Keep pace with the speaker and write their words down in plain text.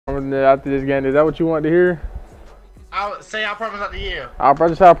promise after this game. Is that what you want to hear? I'll say I promise not to yell. I'll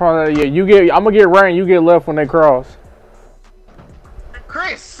promise not to yell. You get. I'm gonna get right and you get left when they cross.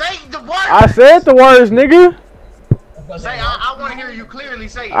 Chris, say the words. I said the words, nigga. Say I want to hear you clearly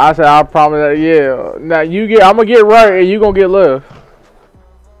say it. I said I promise that. Yeah. Now you get. I'm gonna get right and you gonna get left.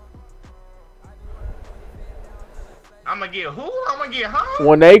 I'm gonna get who? I'm gonna get huh?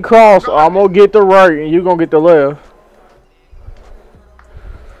 When they cross, I'm gonna get the right and you gonna get the left.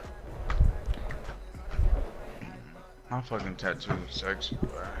 My fucking tattoo is sexy,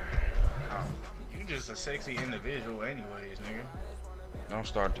 bro. You just a sexy individual anyways, nigga. Don't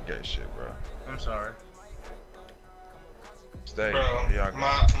start the gay shit, bro. I'm sorry. Stay. Bro,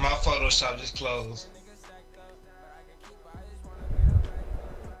 my Photoshop just closed.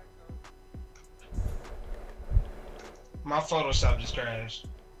 My Photoshop just crashed.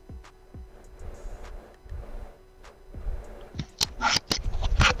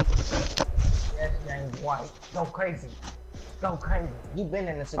 Yes, James White. Go crazy. Go crazy. You been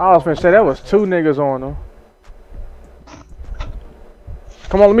in the Super I was finna say that was 2 niggas on them.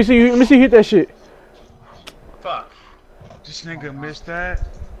 Come on, let me see you hit that shit. Fuck. This nigga missed that.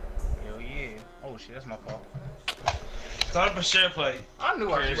 Hell yeah. Oh shit, that's my fault. Start up a share play. I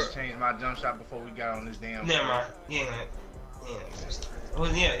knew I should have changed my jump shot before we got on this damn. Never mind. Yeah.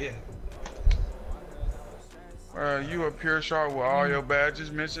 Well, yeah. You a pure shark with all your badges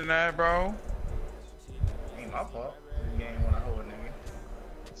missing that, bro? Ain't my fault. This game when I hold a nigga.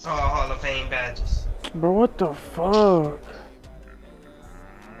 All Hall of Fame badges. Bro, what the fuck?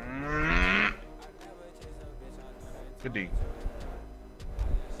 Good D.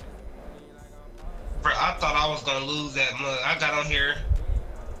 Bro, I thought I was gonna lose that mug. I got on here.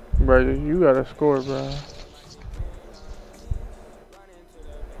 Bro, you gotta score, bro.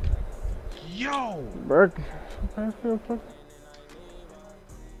 Yo! Bro.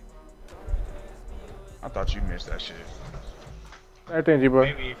 I thought you missed that shit. I think you, bro.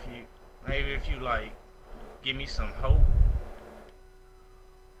 Maybe if you like, give me some hope.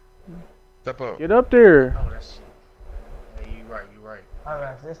 Step up. Get up there. Oh, that's. Yeah, you right.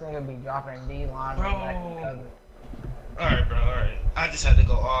 Alright, this nigga be dropping D-line. Bro. Alright, bro, alright. I just had to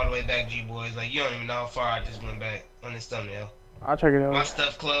go all the way back, G-Boys. Like, you don't even know how far I just went back on this thumbnail. I'll check it out. My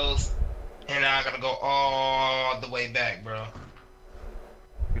stuff closed, and I gotta go all the way back, bro.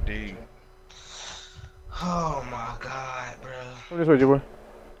 Good D. Oh my god, bro. Come this way, J-boy.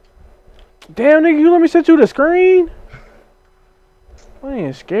 Damn, nigga, you let me set you the screen? That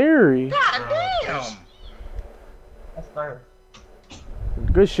ain't scary. God damn. That's third.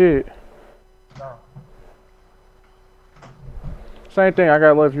 Good shit. No. Same thing, I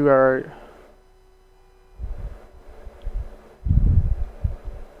got left, you got right.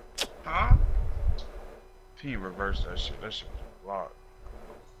 Huh? If he reversed that shit was blocked.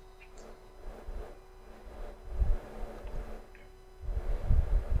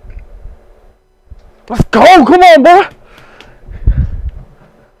 Let's go! Come on, boy!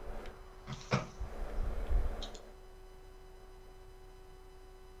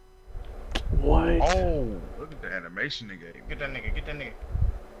 What? Oh, look at the animation they gave. Get that nigga.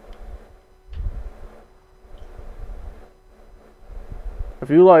 If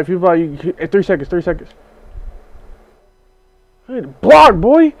you like, you 3 seconds. Hey, block,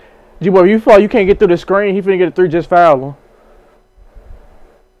 boy! G-boy, if you feel like you can't get through the screen, he finna get a 3, just foul him.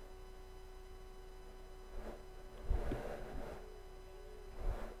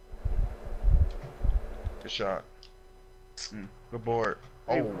 Good shot. Good board.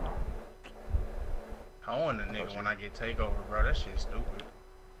 Oh. I want a nigga when I get takeover, bro. That shit's stupid.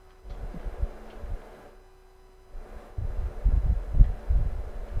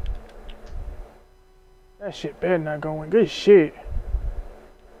 That shit better not go in. Good shit.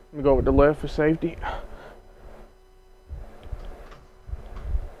 Let me go with the left for safety.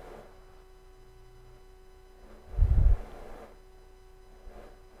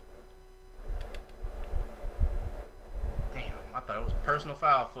 Damn, I thought it was a personal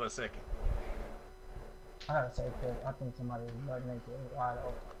foul for a second. I gotta say, Chris, I think somebody was butt naked wide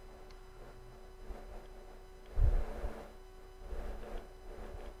open.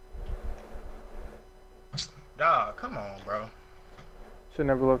 Dog, come on, bro. Should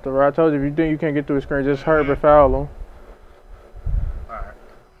never left the right. I told you, if you think you can't get through the screen, just hurry but foul him. Alright.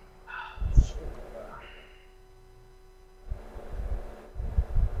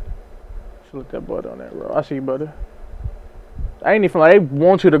 Should look that butt on that, bro. I see you, brother. I ain't even like they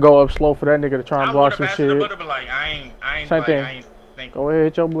want you to go up slow for that nigga to try and block some shit. But like, I ain't Same like, thing. I ain't think. Go ahead,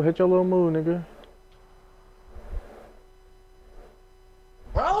 hit your little move, nigga.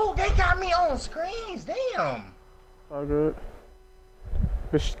 Bro, they got me on screens. Damn. All good.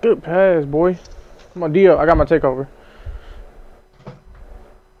 Good pass, boy. Come on, Dio. I got my takeover.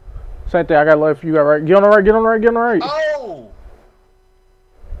 Same thing. I got left. You got right. Get on the right. Get on the right. Get on the right. Oh!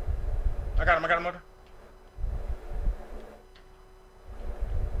 I got him, mother.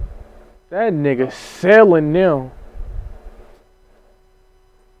 That nigga selling them.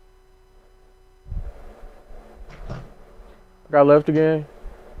 Got left again.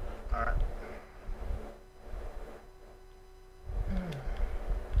 Alright.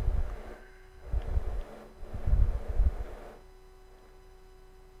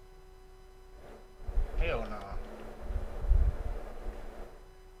 Hell no.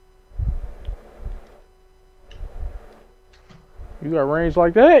 You got range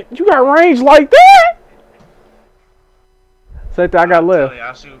like that? You got range like that? Say that I got left.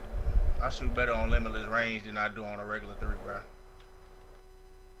 I shoot better on limitless range than I do on a regular 3, bro.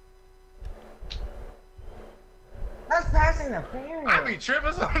 That's passing interference. I be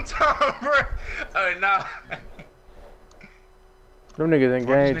tripping sometimes, bro. Nah. Them niggas in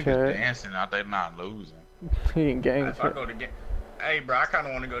game These niggas chat. dancing out there not losing. He in game If I chat. go to game, hey, bro, I kind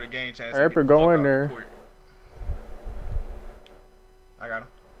of want to go to game chat. Rapper, go in there. I got him.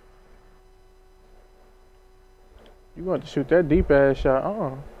 You want to shoot that deep ass shot?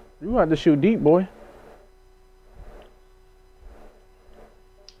 You want to shoot deep, boy.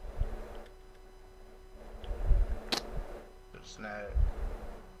 Snap.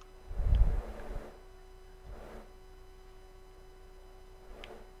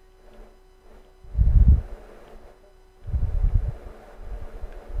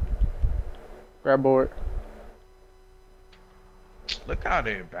 Grab board. Look how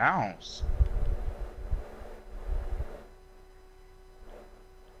they bounce.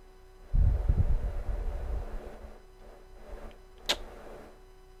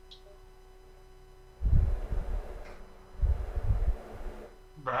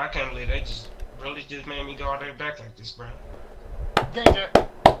 Bro, I can't believe they just really just made me go all the way back like this, bro. Game chat.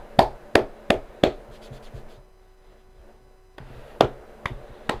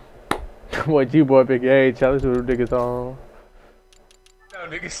 What you boy big age? Challenge with them niggas on. No,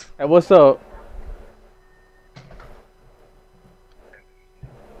 niggas. Hey, what's up?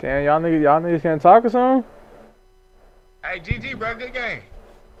 Damn, y'all niggas can't talk or something? Hey, GG, bro, good game.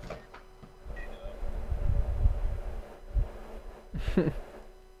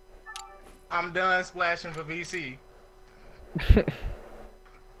 I'm done splashing for VC.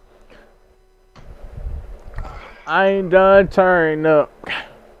 I ain't done turning up.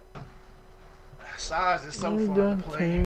 Size is so fun to play.